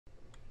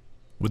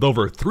With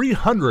over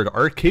 300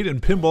 arcade and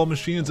pinball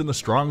machines in the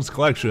Strong's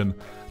collection,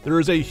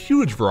 there is a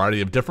huge variety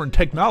of different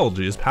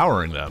technologies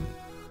powering them.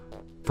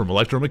 From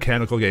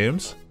electromechanical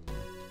games,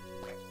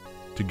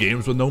 to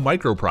games with no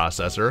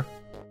microprocessor,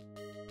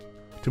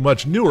 to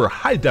much newer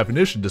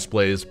high-definition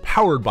displays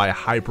powered by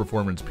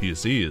high-performance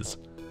PCs.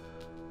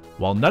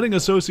 While Nutting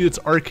Associates'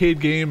 arcade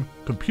game,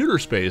 Computer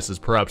Space is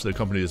perhaps the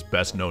company's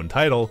best-known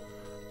title,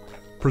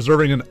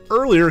 preserving an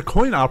earlier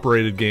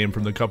coin-operated game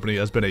from the company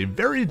has been a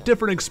very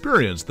different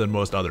experience than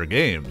most other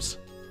games.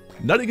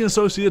 Nutting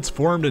Associates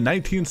formed in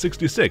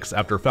 1966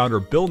 after founder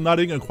Bill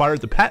Nutting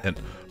acquired the patent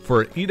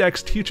for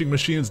EDX Teaching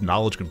Machine's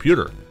Knowledge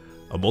Computer,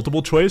 a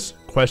multiple-choice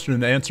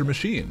question-and-answer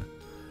machine.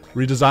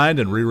 Redesigned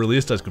and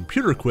re-released as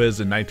Computer Quiz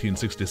in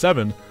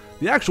 1967,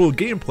 the actual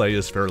gameplay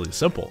is fairly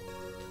simple.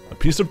 A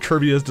piece of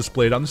trivia is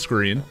displayed on the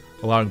screen,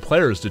 allowing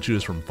players to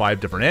choose from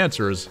 5 different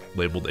answers,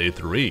 labeled A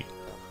through E.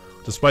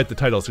 Despite the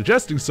title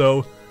suggesting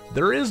so,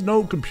 there is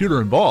no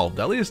computer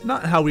involved, at least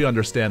not how we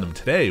understand them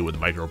today with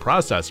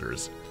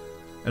microprocessors.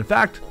 In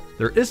fact,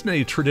 there isn't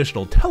a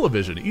traditional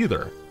television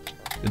either.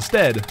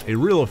 Instead, a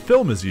reel of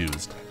film is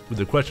used, with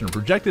the question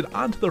projected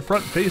onto the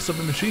front face of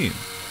the machine.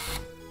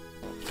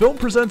 Film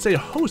presents a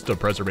host of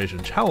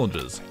preservation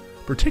challenges,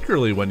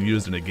 particularly when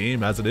used in a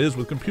game as it is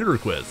with Computer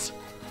Quiz.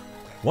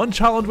 One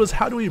challenge was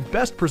how do we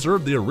best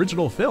preserve the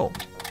original film?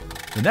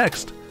 The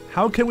next,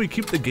 how can we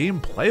keep the game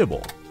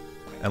playable?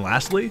 And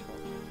lastly,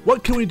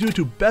 what can we do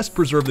to best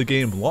preserve the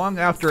game long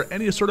after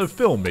any sort of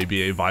film may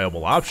be a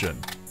viable option?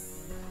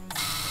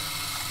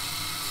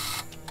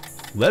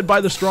 Led by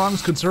the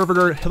Strong's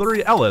conservator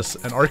Hilary Ellis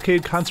and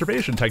arcade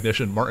conservation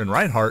technician Martin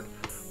Reinhardt,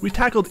 we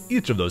tackled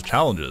each of those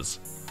challenges.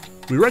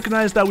 We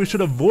recognized that we should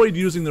avoid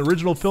using the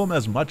original film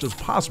as much as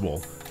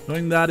possible,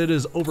 knowing that it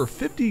is over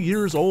 50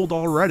 years old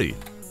already.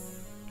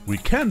 We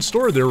can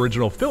store the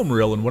original film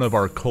reel in one of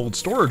our cold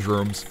storage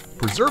rooms,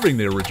 preserving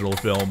the original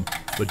film,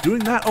 but doing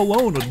that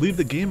alone would leave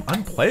the game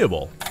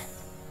unplayable.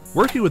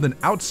 Working with an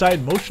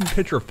outside motion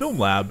picture film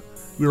lab,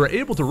 we were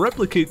able to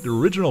replicate the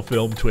original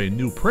film to a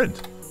new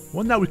print,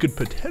 one that we could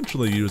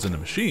potentially use in the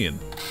machine,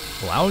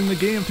 allowing the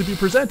game to be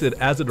presented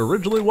as it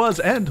originally was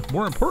and,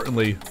 more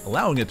importantly,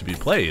 allowing it to be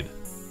played.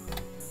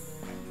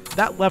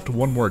 That left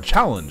one more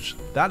challenge,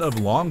 that of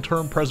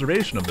long-term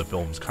preservation of the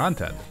film's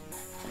content.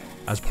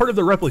 As part of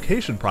the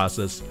replication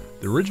process,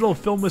 the original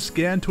film was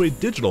scanned to a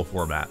digital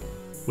format,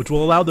 which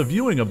will allow the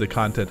viewing of the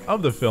content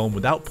of the film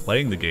without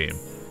playing the game.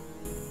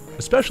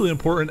 Especially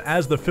important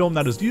as the film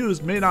that is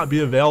used may not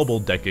be available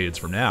decades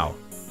from now.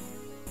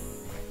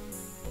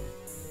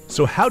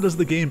 So how does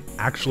the game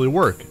actually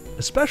work,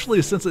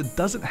 especially since it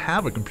doesn't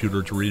have a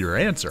computer to read your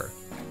answer?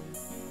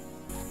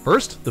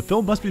 First, the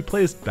film must be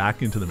placed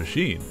back into the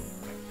machine.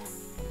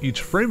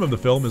 Each frame of the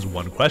film is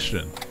one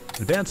question,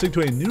 advancing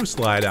to a new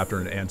slide after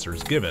an answer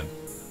is given,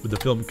 with the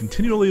film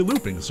continually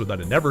looping so that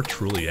it never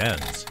truly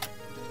ends.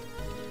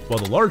 While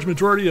the large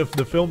majority of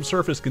the film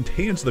surface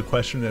contains the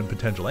question and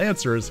potential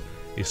answers,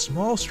 a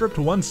small strip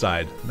to one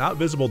side, not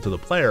visible to the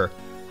player,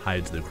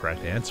 hides the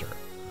correct answer.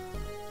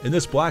 In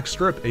this black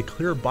strip, a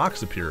clear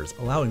box appears,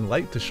 allowing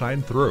light to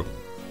shine through.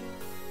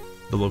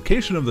 The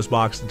location of this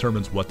box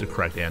determines what the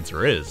correct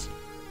answer is,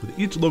 with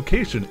each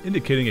location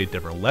indicating a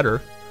different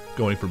letter,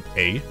 going from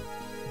A,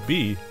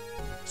 B,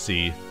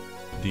 C,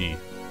 D,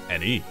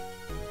 and E.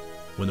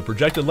 When the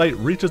projected light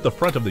reaches the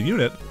front of the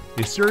unit,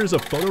 a series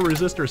of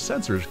photoresistor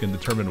sensors can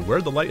determine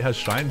where the light has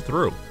shined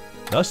through,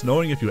 thus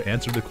knowing if you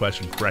answered the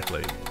question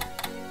correctly.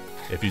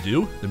 If you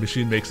do, the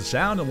machine makes a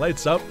sound and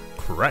lights up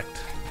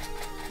correct.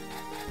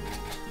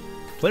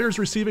 Players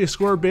receive a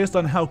score based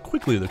on how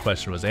quickly the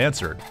question was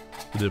answered,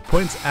 with the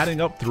points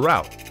adding up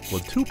throughout,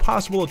 with 2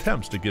 possible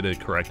attempts to get a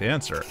correct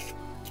answer.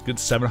 Get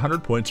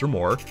 700 points or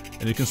more,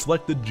 and you can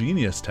select the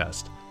Genius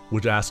test,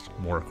 which asks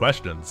more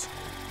questions.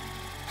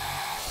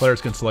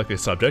 Players can select a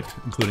subject,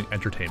 including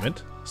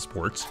entertainment,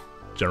 sports,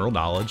 general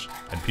knowledge,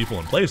 and people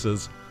and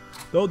places,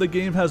 though the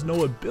game has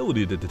no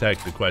ability to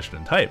detect the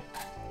question type.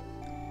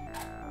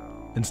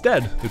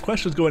 Instead, the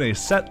questions go in a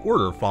set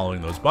order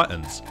following those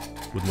buttons,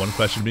 with one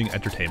question being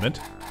entertainment,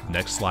 the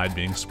next slide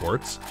being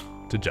sports,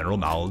 to general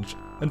knowledge,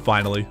 and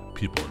finally,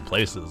 people and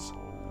places.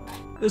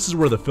 This is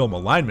where the film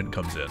alignment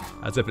comes in,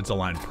 as if it's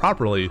aligned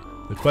properly,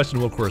 the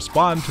question will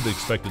correspond to the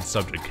expected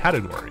subject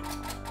category.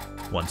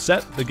 Once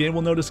set, the game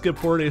will know to skip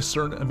forward a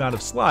certain amount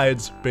of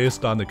slides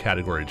based on the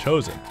category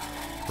chosen.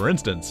 For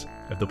instance,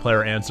 if the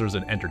player answers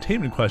an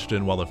entertainment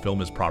question while the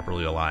film is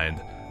properly aligned,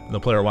 and the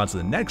player wants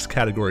the next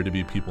category to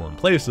be people and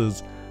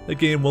places, the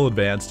game will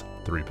advance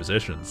 3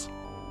 positions.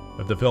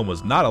 If the film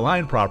was not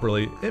aligned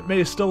properly, it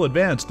may still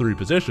advance 3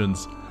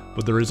 positions,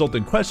 but the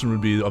resulting question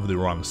would be of the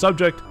wrong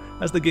subject,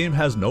 as the game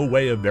has no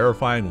way of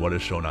verifying what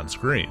is shown on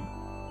screen.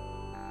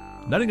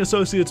 Nutting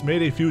Associates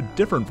made a few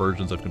different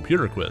versions of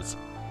Computer Quiz,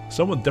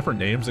 some with different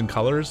names and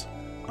colors,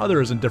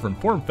 others in different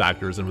form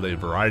factors and with a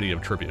variety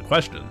of trivia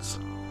questions.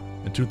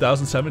 In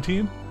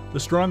 2017, the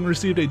Strong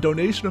received a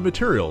donation of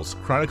materials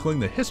chronicling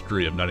the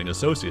history of Nutting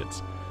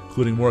Associates,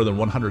 including more than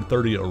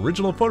 130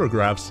 original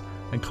photographs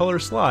and color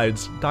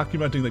slides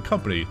documenting the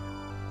company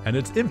and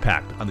its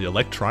impact on the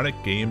electronic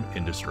game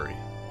industry.